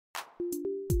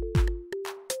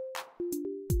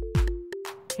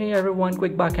Hey everyone,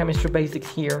 quick biochemistry basics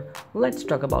here. Let's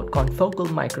talk about confocal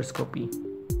microscopy.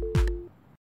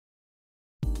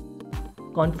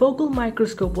 Confocal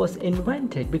microscope was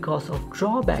invented because of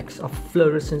drawbacks of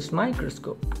fluorescence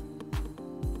microscope.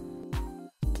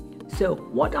 So,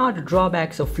 what are the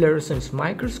drawbacks of fluorescence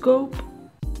microscope?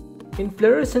 In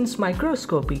fluorescence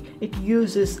microscopy, it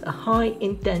uses a high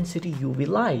intensity UV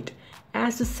light.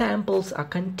 As the samples are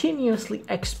continuously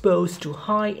exposed to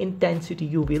high intensity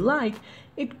UV light,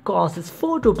 it causes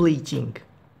photobleaching.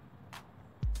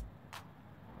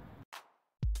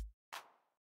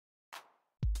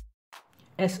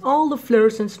 As all the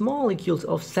fluorescence molecules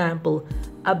of sample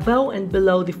above and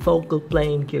below the focal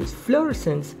plane gives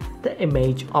fluorescence, the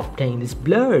image obtained is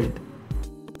blurred.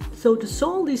 So to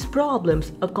solve these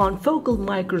problems, a confocal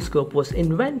microscope was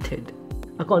invented.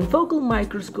 A confocal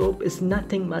microscope is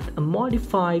nothing but a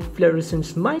modified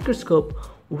fluorescence microscope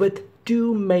with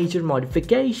two major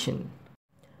modifications.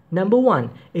 Number one,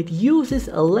 it uses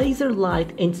a laser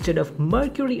light instead of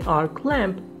mercury arc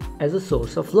lamp as a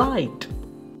source of light.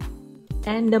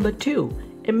 And number two,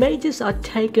 images are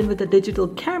taken with a digital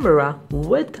camera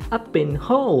with a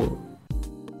pinhole.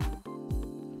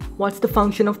 What's the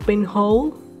function of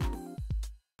pinhole?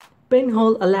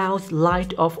 Pinhole allows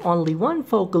light of only one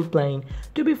focal plane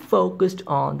to be focused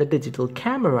on the digital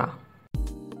camera.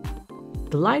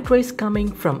 The light rays coming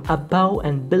from above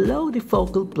and below the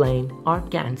focal plane are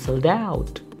cancelled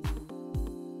out.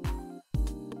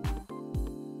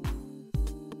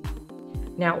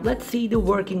 Now let's see the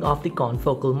working of the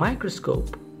confocal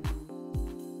microscope.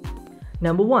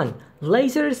 Number one,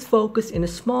 laser is focused in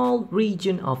a small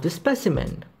region of the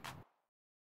specimen.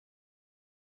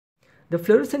 The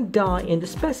fluorescent dye in the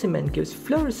specimen gives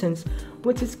fluorescence,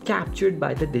 which is captured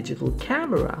by the digital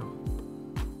camera.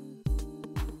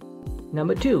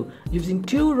 Number two, using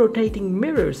two rotating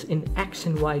mirrors in X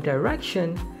and Y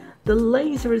direction, the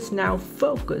laser is now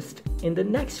focused in the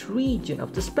next region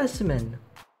of the specimen,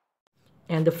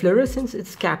 and the fluorescence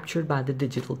is captured by the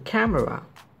digital camera.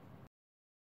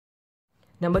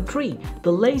 Number three,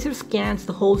 the laser scans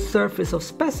the whole surface of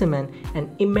specimen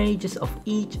and images of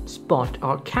each spot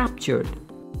are captured.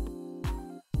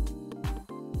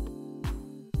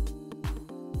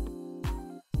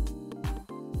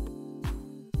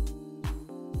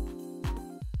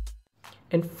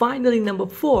 And finally, number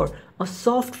four, a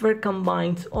software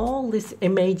combines all these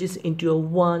images into a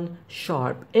one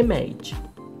sharp image.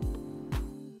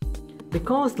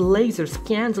 Because the laser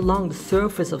scans along the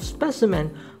surface of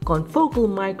specimen, confocal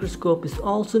microscope is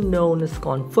also known as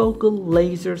confocal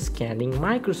laser scanning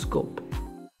microscope.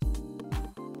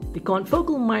 The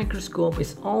confocal microscope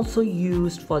is also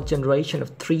used for generation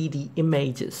of 3D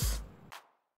images.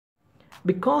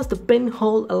 Because the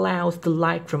pinhole allows the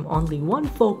light from only one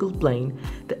focal plane,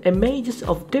 the images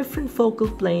of different focal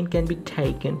plane can be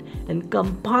taken and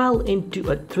compiled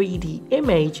into a 3D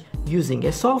image using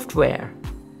a software.